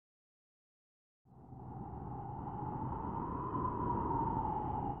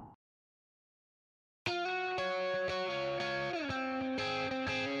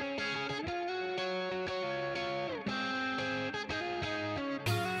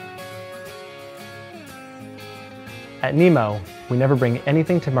At Nemo, we never bring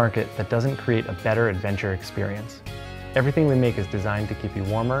anything to market that doesn't create a better adventure experience. Everything we make is designed to keep you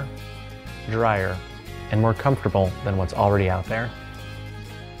warmer, drier, and more comfortable than what's already out there.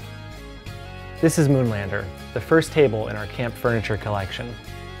 This is Moonlander, the first table in our camp furniture collection.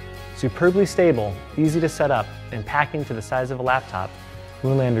 Superbly stable, easy to set up, and packing to the size of a laptop,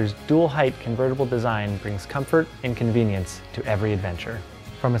 Moonlander's dual-height convertible design brings comfort and convenience to every adventure.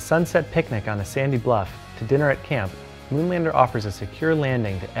 From a sunset picnic on a sandy bluff to dinner at camp, Moonlander offers a secure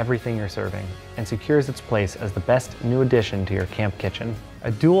landing to everything you're serving and secures its place as the best new addition to your camp kitchen.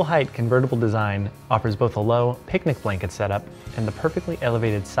 A dual-height convertible design offers both a low picnic blanket setup and the perfectly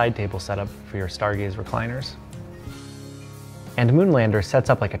elevated side table setup for your Stargaze recliners. And Moonlander sets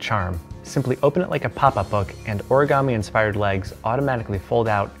up like a charm. Simply open it like a pop-up book and origami-inspired legs automatically fold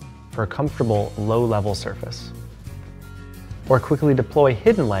out for a comfortable low-level surface. Or quickly deploy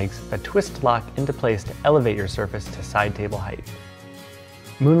hidden legs that twist lock into place to elevate your surface to side table height.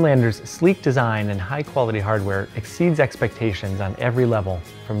 Moonlander's sleek design and high-quality hardware exceeds expectations on every level,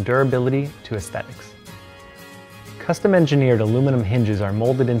 from durability to aesthetics. Custom-engineered aluminum hinges are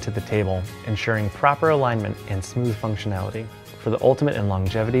molded into the table, ensuring proper alignment and smooth functionality for the ultimate in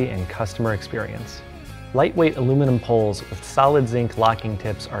longevity and customer experience. Lightweight aluminum poles with solid zinc locking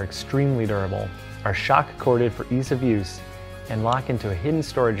tips are extremely durable, are shock-corded for ease of use, and lock into a hidden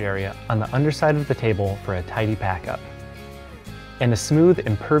storage area on the underside of the table for a tidy pack-up. And a smooth,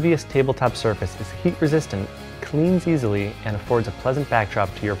 impervious tabletop surface is heat-resistant, cleans easily, and affords a pleasant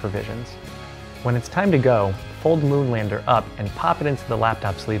backdrop to your provisions. When it's time to go, fold Moonlander up and pop it into the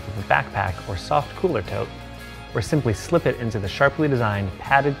laptop sleeve of a backpack or soft cooler tote, or simply slip it into the sharply designed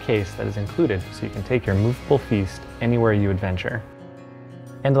padded case that is included so you can take your movable feast anywhere you adventure.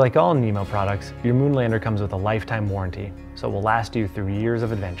 And like all Nemo products, your Moonlander comes with a lifetime warranty, so it will last you through years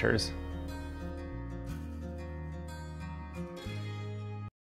of adventures.